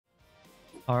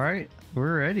All right,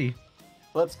 we're ready.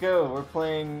 Let's go. We're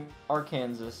playing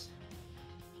Arkansas.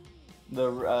 The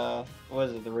what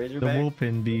is it? The Razorback? The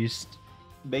Woolpin Beast.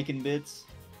 Bacon bits.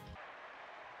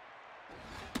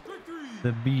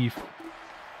 The beef.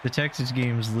 The Texas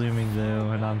game's looming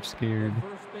though, and I'm scared.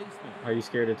 Are you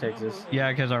scared of Texas?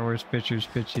 Yeah, because our worst pitcher's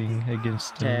pitching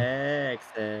against Texas.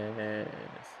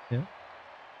 Yeah.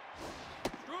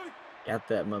 Got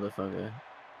that motherfucker.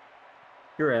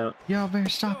 You're out. Y'all better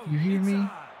stop. You hear me?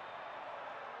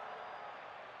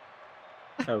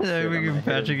 Oh, shit,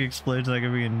 Patrick explodes like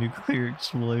it'd be a nuclear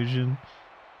explosion.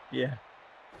 Yeah.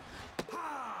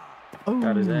 Oh,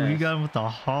 got his ass. He got him with the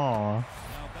haw.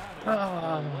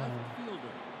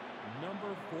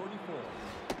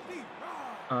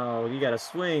 Oh, you gotta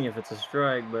swing if it's a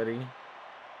strike, buddy.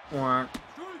 Oh,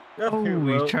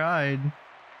 we tried.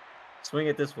 Swing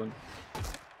at this one.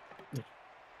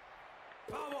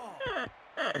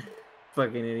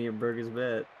 Fucking idiot broke his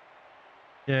bat.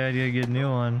 Yeah, I gotta get a new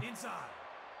one.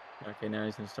 Okay, now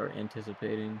he's gonna start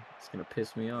anticipating. It's gonna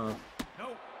piss me off.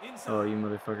 Oh, you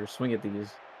motherfucker. Swing at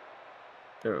these.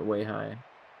 They're way high.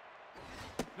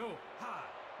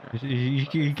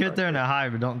 You get there in a high,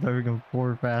 but don't throw a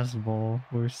poor fastball.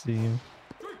 We're seeing.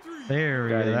 There we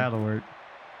go. That'll work.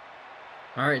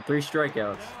 All right, 3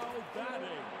 strikeouts.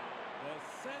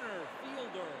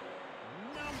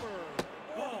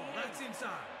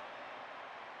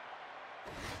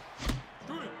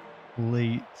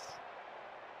 Late.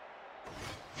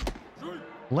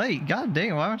 Late. God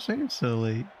damn, why am I saying so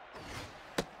late?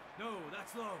 No,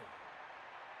 that's low.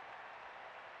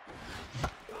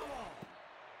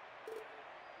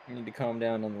 You need to calm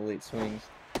down on the late swings.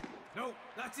 No,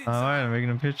 that's All right, I'm making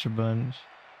a pitch a bunch.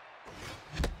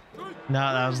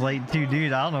 No, that was late too,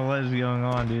 dude. I don't know what is going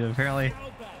on, dude. Apparently,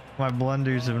 my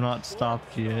blunders have not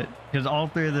stopped yet because all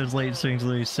 3 of those late swings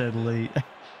literally said late.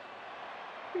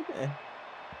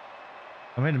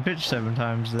 I made him pitch 7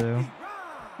 times though.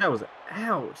 That was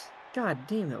out. God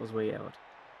damn, that was way out.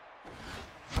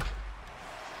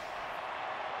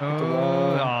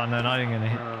 Oh no, not even gonna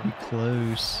hit. Be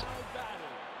close.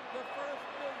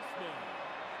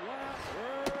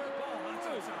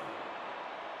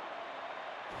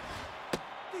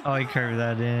 Oh, he curved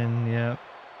that in. Yep.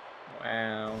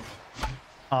 Wow.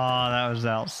 Oh, that was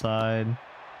outside.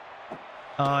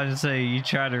 Oh, I just say you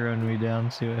try to run me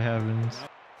down, see what happens.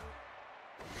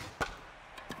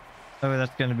 Oh,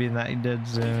 that's gonna be in that dead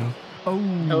zone. Oh,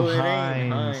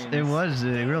 Hines. It was.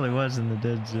 It really was in the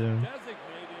dead zone.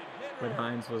 But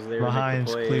Hines was there. But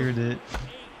Hines cleared it.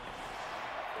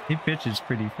 He pitches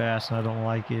pretty fast, and I don't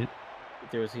like it.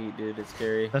 There was heat, dude. It's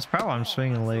scary. That's probably why I'm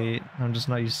swinging late. I'm just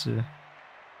not used to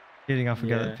hitting off a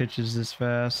guy that pitches this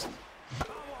fast.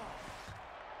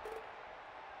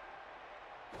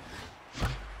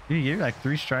 Dude, you gave like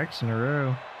 3 strikes in a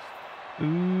row.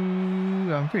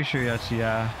 Ooh, I'm pretty sure that's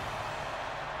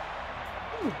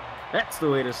That's the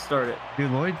way to start it.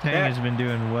 Dude, Lloyd Tang has been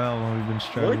doing well when we've been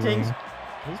struggling. Lloyd Tang's,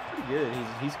 he's pretty good.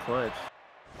 He's clutch.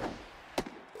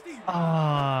 Oh,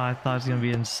 I thought it was gonna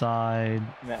be inside.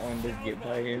 That one did get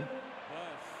by him.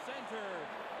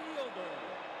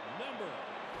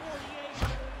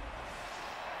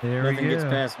 There we go. Nothing gets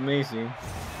past Macy.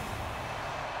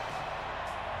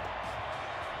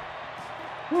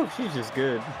 Whew, she's just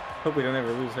good. Hope we don't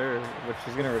ever lose her, but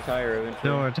she's gonna retire eventually.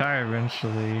 She'll retire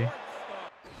eventually.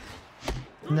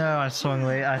 No, I swung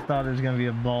late. I thought it was gonna be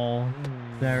a ball.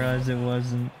 I realized it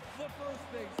wasn't.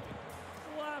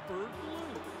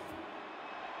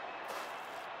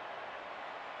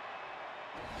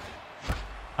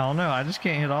 I don't know. I just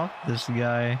can't hit off this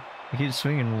guy. He keeps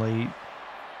swinging late.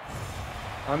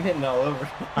 I'm hitting all over.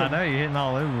 I know you're hitting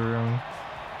all over him.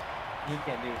 He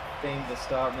can't do a thing to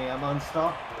stop me. I'm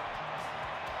unstoppable.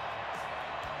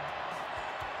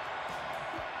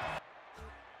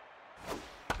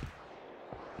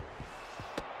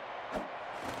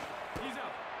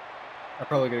 I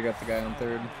probably could have got the guy on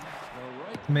 3rd.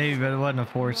 Maybe, but it wasn't a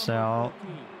force out.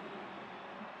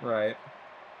 Right.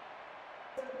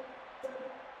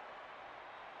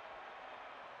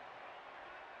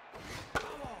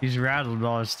 He's rattled, but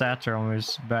all his stats are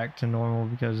almost back to normal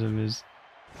because of his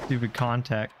stupid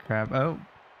contact crap. Oh.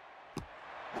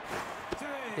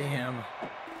 Damn.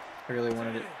 I really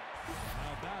wanted it.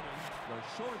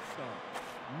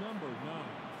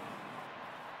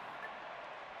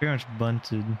 Pretty much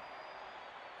bunted.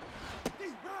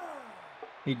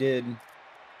 He did.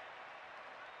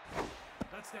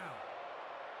 That's down.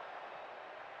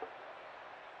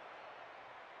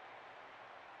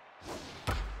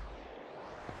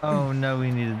 Oh no, we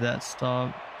needed that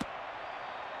stop.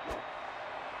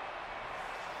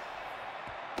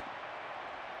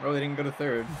 Oh, they didn't go to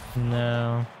third.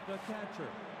 No. The catcher,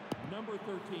 number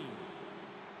 13.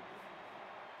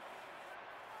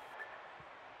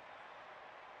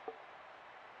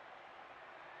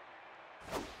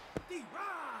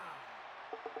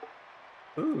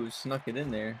 Ooh, snuck it in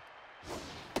there.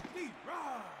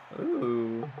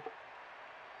 Ooh.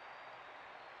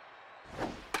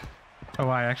 Oh,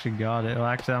 I actually got it. Well,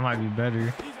 actually, that might be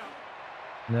better.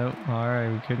 Nope. All right,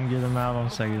 we couldn't get him out on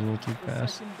second. He's a little too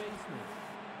fast.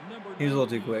 He was a little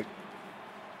too quick.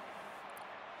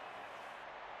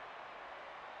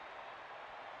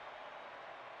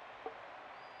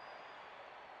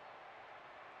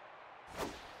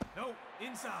 No,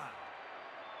 inside.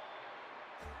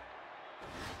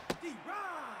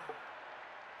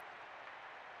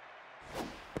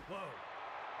 Whoa.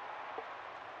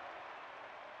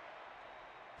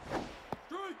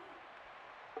 Strike.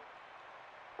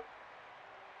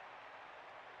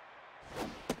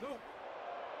 No.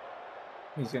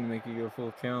 He's gonna make you go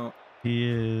full count. He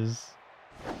is.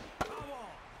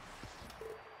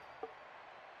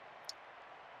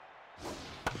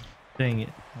 Dang it.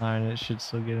 Alright, it should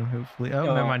still get him, hopefully. Oh,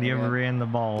 never mind. He overran the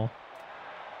ball.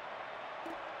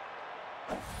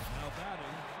 Now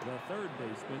batting, the third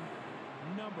baseman,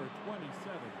 number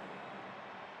 27.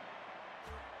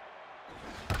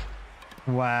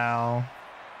 Wow.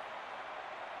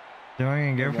 Don't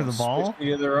even go for the ball?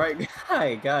 You're the right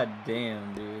guy. God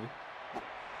damn, dude.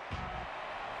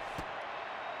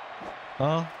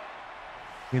 Well,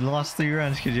 we lost 3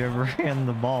 runs because you overran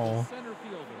the ball.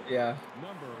 Yeah.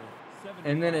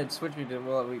 And then it switched me to,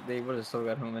 well, they would have still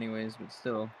got home anyways, but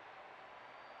still.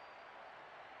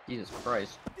 Jesus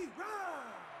Christ.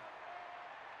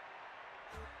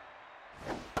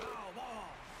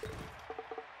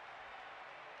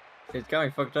 It's got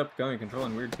me fucked up, got me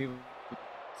controlling weird people.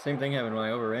 Same thing happened when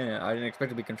I overran it. I didn't expect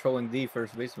to be controlling the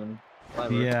first baseman.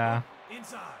 Yeah.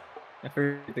 I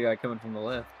figured the guy coming from the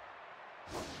left.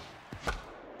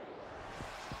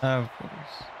 Of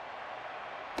course.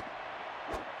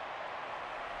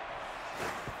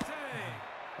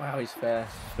 Wow, he's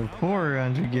fast. The 4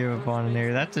 runs we gave up on in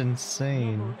there. That's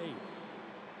insane.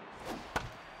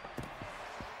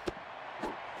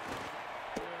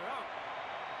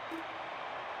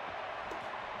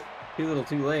 Too little,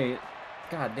 too late.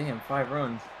 God damn, 5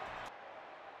 runs.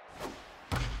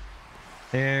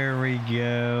 There we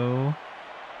go.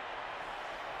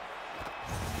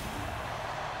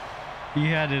 You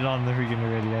had it on the freaking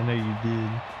already. I know you did.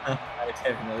 I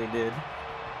definitely did.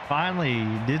 Finally,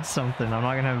 did something. I'm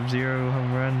not gonna have 0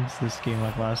 home runs this game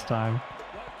like last time.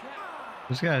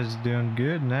 This guy's doing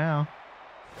good now.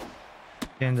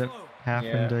 End up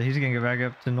having to. He's gonna go back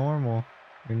up to normal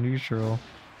or neutral.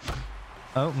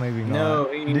 Oh, maybe not. No,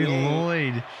 Dude,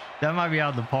 Lloyd, that might be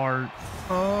out of the park.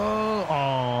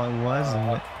 Oh, it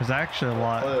wasn't. It was actually a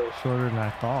lot shorter than I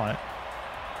thought.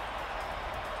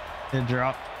 It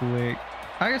dropped quick.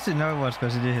 I guess I didn't know it was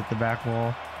because he did hit the back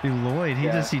wall. Dude, Lloyd, he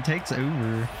takes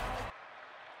over.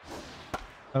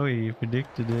 Oh, he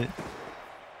predicted it.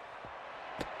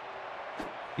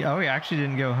 Yeah, oh, he actually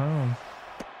didn't go home.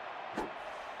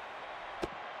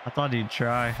 I thought he'd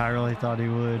try. I really thought he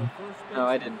would. No,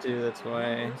 I did too. That's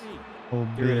why Oh,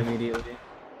 I threw it immediately.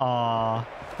 Aw,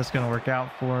 that's gonna work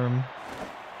out for him.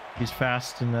 He's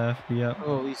fast enough. Yep.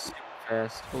 Oh, he's super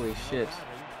fast. Holy shit.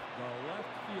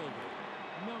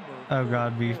 Oh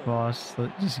God, Beef Boss.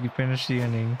 Let's just finish the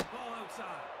inning.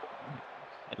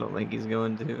 I don't think he's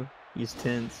going to. He's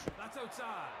tense.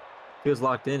 If he was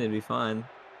locked in, it'd be fine.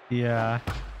 Yeah.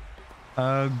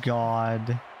 Oh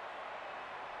God.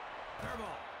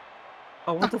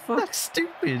 Oh, what the fuck? That's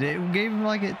stupid. It gave him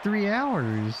like 3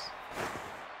 hours.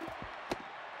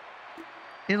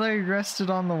 He like rested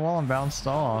on the wall and bounced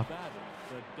off.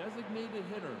 The designated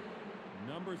hitter,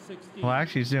 number 16. Well,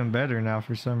 actually, he's doing better now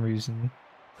for some reason.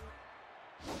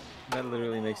 That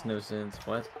literally makes no sense.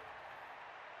 What?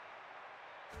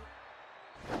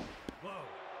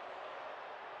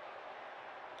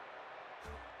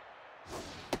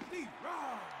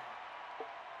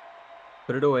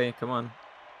 Put it away. Come on.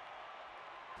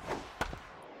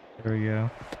 There we go.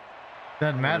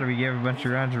 Doesn't matter. We gave a bunch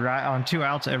of runs right on 2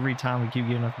 outs every time. We keep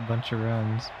giving up a bunch of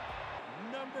runs.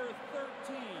 Number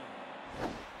 13.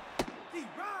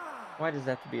 Why does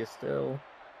that have to be a still?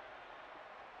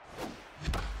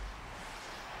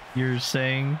 You're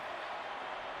saying?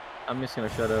 I'm just gonna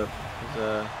shut up.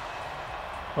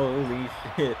 Holy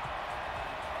shit.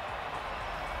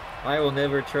 I will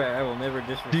never try. I will never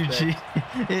disrespect.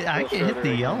 Dude, I can hit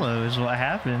the yellow is what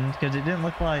happened because it didn't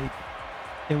look like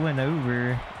it went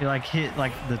over. It like hit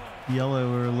like the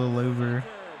yellow or a little over.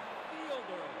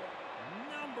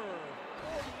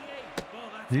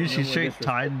 Dude, No she more straight disrespect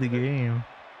tied the to her. game.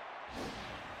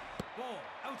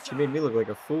 She made me look like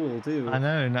a fool too. I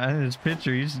know, now in his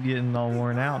picture, he's getting all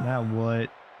worn out now.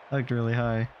 What? I looked really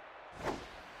high.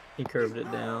 He curved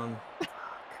it down.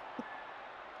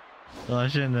 Well, I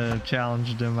shouldn't have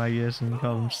challenged him, I guess, and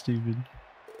called him stupid.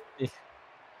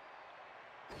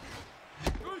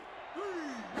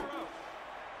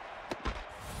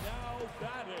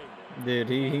 Dude,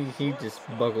 he just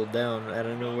buckled down out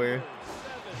of nowhere.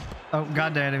 Oh,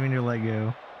 goddamn, I didn't mean to let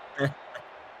go.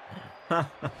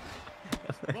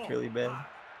 That's really bad.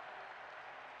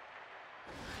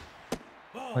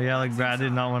 Oh yeah, like Brad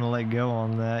did not want to let go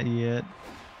on that yet.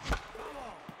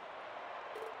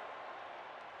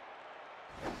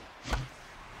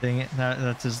 Dang it,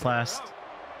 that's his last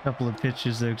couple of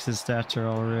pitches though, because his stats are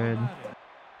all red.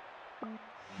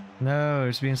 No,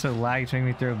 it's being so laggy, it's making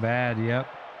me throw bad, yep.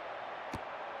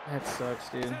 That sucks,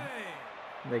 dude.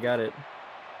 They got it.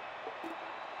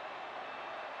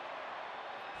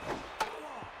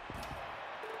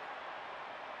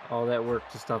 All that work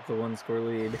to stop the 1-score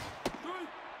lead.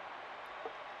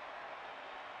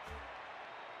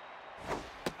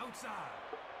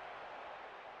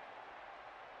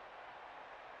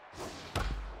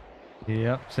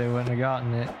 Yep, so he wouldn't have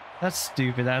gotten it. That's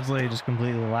stupid, that's literally just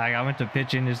completely lag. I went to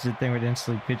pitch in, just the thing would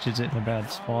instantly pitches it in a bad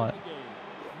spot.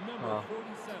 Oh.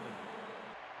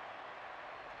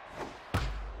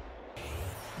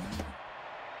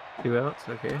 Two outs,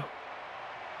 okay.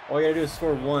 All you gotta do is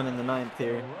score 1 in the 9th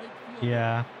here.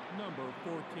 Yeah. Number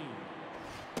 14.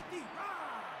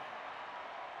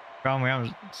 Problem, we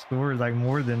haven't scored like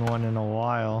more than one in a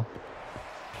while.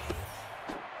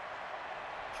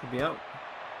 Should be out.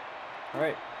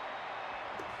 Alright.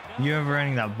 You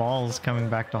overrunning that ball is coming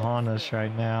back to haunt us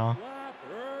right now.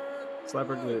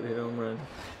 Slapper glute, hit home run.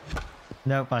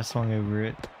 Nope, I swung over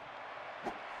it.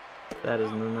 That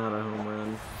is not a home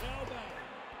run.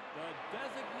 The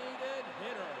designated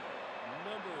hitter,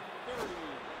 number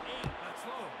 38. That's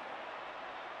low.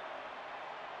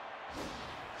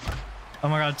 Oh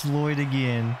my god, it's Lloyd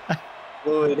again.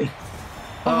 Lloyd.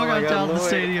 Oh my god, down the Lloyd.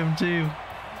 stadium too.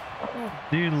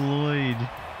 Dude, Lloyd.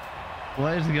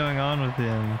 What is going on with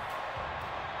him?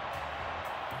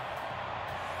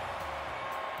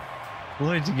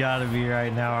 Lloyd's gotta be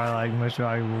right now our like most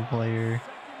valuable player.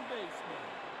 Second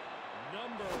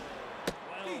baseman, number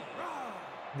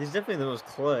 12. He's definitely the most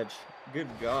clutch. Good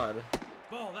God.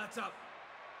 Ball, that's up.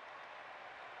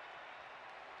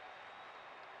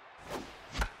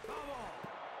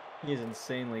 He is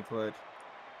insanely clutch.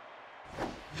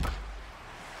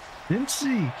 Didn't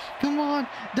see. Come on,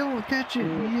 don't catch it.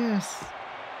 Yes.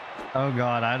 Oh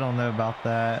god, I don't know about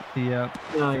that. Yep.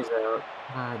 No, he's out.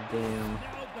 God damn.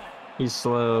 He's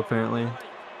slow, apparently.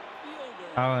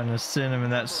 I wouldn't have sent him in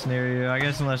that scenario. I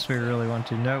guess unless we really want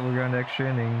to. Nope, we're going to extra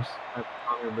innings. That's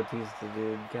Connor Batista,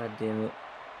 dude. God damn it.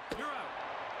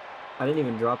 I didn't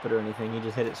even drop it or anything. He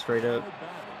just hit it straight up.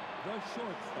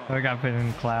 I got put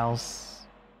in Klaus.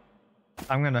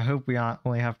 I'm gonna hope we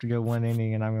only have to go one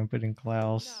inning, and I'm gonna put in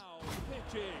Klaus. Now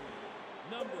pitching,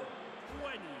 number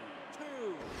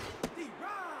 22.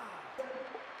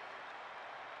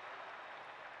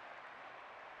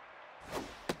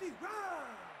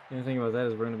 The only thing about that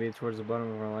is we're going to be towards the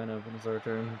bottom of our lineup when it's our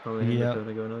turn. Probably end up having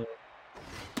to go another.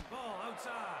 Ball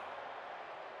outside.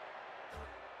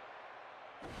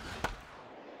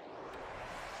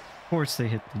 Of course they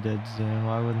hit the dead zone.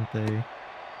 Why wouldn't they?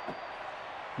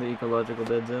 The ecological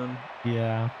dead zone.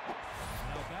 Yeah. Now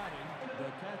batting, the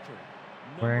catcher.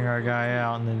 Wearing number our guy 13.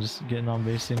 out and then just getting on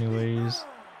base anyways.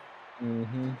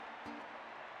 Mm-hmm.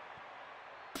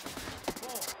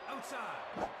 Ball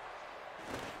outside.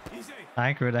 Easy. I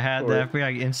think we would have had that. If we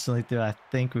like instantly threw, I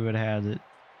think we would have had it.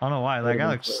 I don't know why. Like, I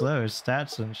looked slow. His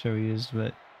stats didn't show he is,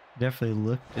 but definitely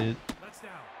looked it. Let's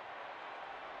down.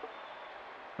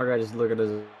 Our guy just look at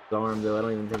his arm, though. I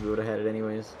don't even think we would have had it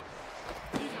anyways.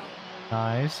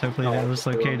 Nice. Hopefully he didn't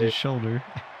dislocate his shoulder.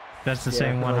 That's the Yeah,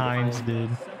 same one like Hines mine. did.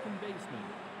 Second baseman,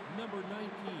 number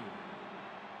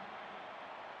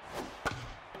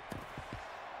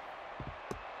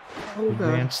 19.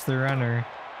 Advance the runner.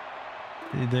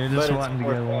 They're But just it's wanting to go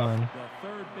fourth out. one. The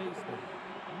third baseman,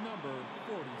 number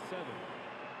 47.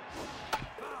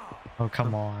 Oh,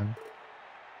 come on.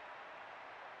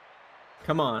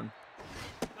 Come on.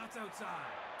 That's outside.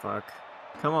 Fuck.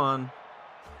 Come on.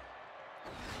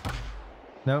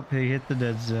 Nope, he hit the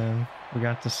dead zone. We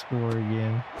got to score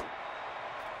again.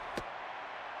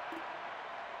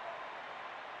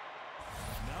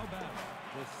 Now back,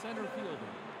 the center fielder,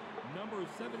 number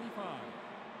 75.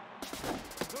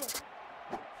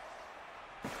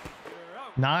 You're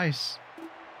out. Nice.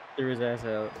 threw his ass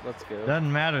out. Let's go.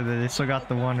 Doesn't matter that they still got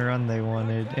the one run they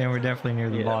wanted, and we're definitely near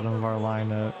the bottom of our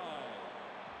lineup.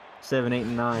 7, 8,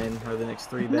 and 9 are the next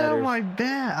 3 batters. No, my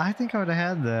bad. I think I would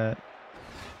have had that.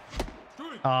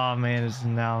 Oh man, it's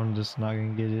now I'm just not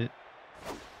gonna get it.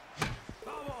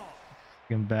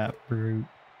 Fucking bat brute.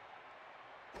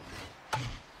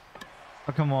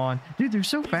 Oh come on, dude, they're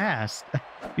so fast.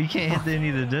 You can't hit any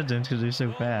of the distance because they're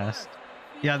so fast.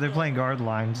 Yeah, they're playing guard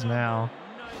lines now.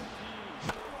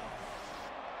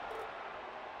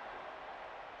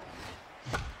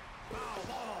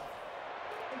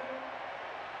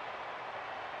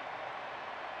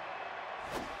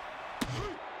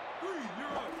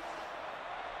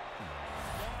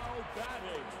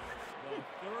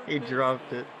 He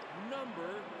dropped it. Number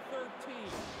 13.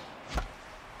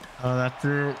 Oh, that's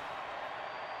it.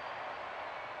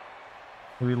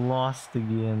 We lost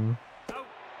again.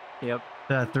 Yep.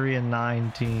 That 3 and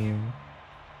 9 team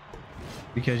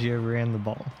because you overran the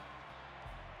ball.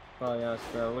 Oh yeah,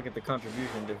 so look at the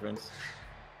contribution difference.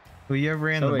 Well, you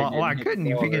overran the ball. Oh, I couldn't.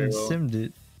 You freaking simmed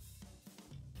it.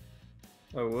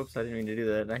 Oh, whoops! I didn't mean to do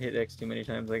that. I hit X too many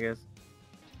times, I guess.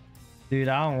 Dude,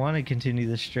 I don't want to continue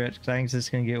this stretch because I think it's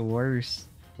just gonna get worse.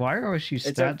 Why are OSU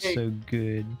stats okay. so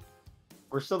good?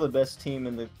 We're still the best team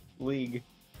in the league.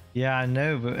 Yeah, I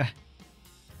know, but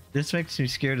this makes me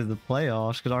scared of the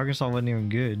playoffs because Arkansas wasn't even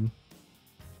good.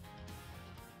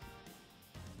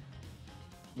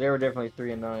 They were definitely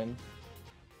 3 and 9.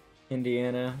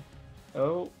 Indiana.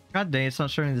 Oh. God dang, it's not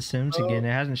showing the Sims again.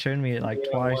 It hasn't shown me it like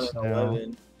Indiana twice 1 and now.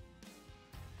 11.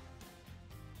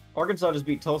 Arkansas just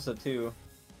beat Tulsa too.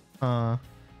 Huh. I'm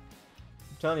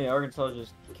telling you, Arkansas is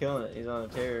just killing it. He's on a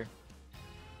tear.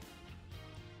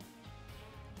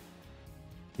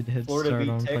 Good head Florida start beat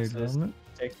on play Texas. development.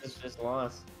 Texas just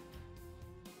lost.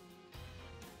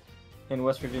 And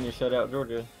West Virginia shut out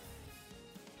Georgia.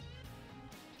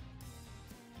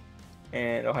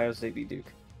 And Ohio State beat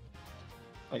Duke.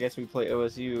 I guess we play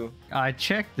OSU. I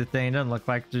checked the thing. Doesn't look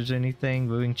like there's anything,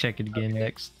 but we can check it again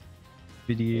next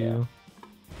video. Yeah.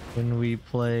 When we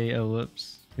play, oh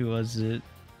whoops, who was it?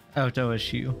 Oh, it's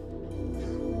OSU.